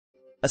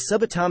A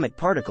subatomic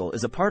particle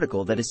is a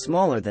particle that is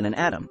smaller than an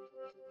atom.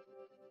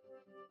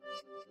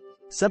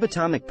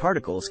 Subatomic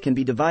particles can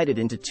be divided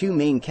into two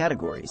main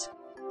categories: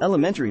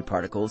 elementary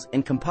particles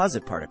and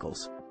composite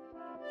particles.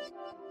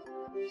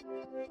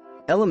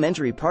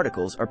 Elementary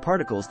particles are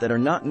particles that are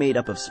not made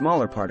up of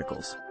smaller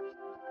particles.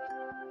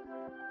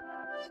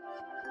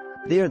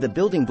 They are the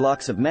building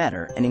blocks of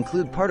matter and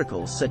include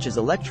particles such as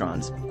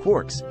electrons,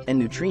 quarks,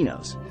 and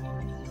neutrinos.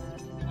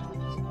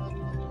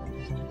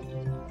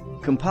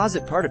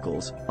 Composite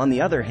particles, on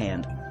the other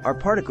hand, are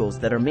particles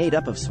that are made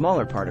up of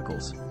smaller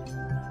particles.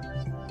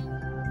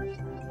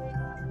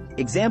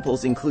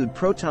 Examples include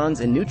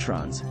protons and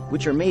neutrons,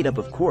 which are made up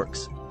of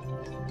quarks.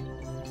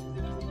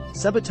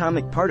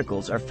 Subatomic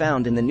particles are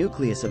found in the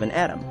nucleus of an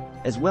atom,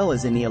 as well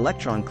as in the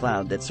electron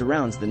cloud that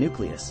surrounds the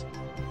nucleus.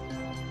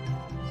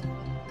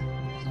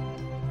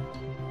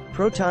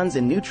 Protons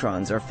and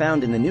neutrons are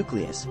found in the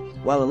nucleus,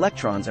 while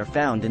electrons are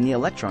found in the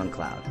electron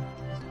cloud.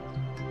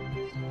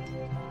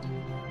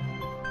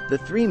 The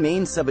three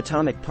main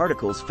subatomic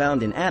particles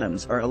found in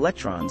atoms are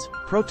electrons,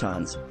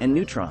 protons, and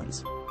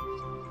neutrons.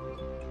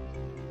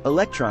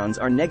 Electrons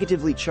are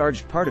negatively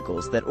charged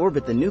particles that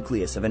orbit the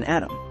nucleus of an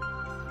atom.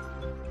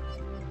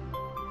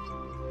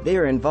 They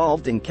are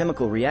involved in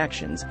chemical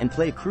reactions and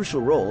play a crucial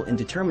role in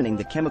determining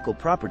the chemical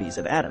properties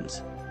of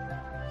atoms.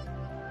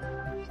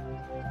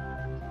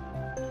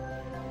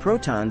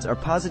 Protons are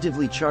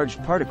positively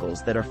charged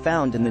particles that are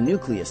found in the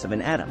nucleus of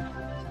an atom.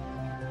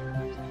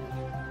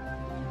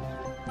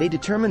 They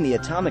determine the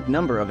atomic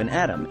number of an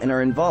atom and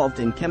are involved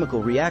in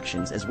chemical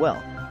reactions as well.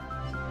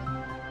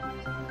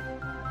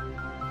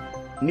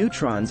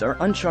 Neutrons are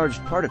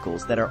uncharged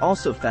particles that are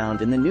also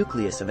found in the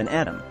nucleus of an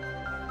atom.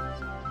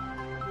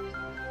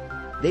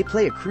 They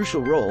play a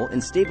crucial role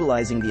in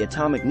stabilizing the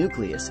atomic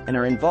nucleus and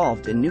are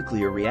involved in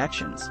nuclear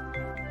reactions.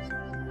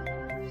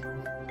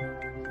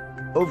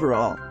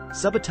 Overall,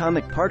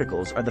 subatomic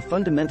particles are the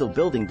fundamental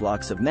building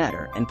blocks of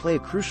matter and play a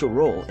crucial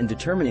role in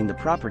determining the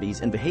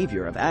properties and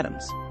behavior of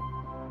atoms.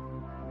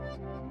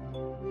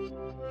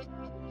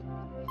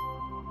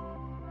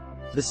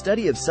 The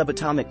study of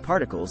subatomic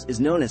particles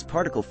is known as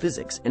particle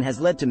physics and has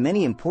led to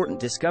many important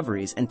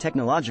discoveries and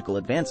technological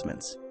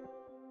advancements.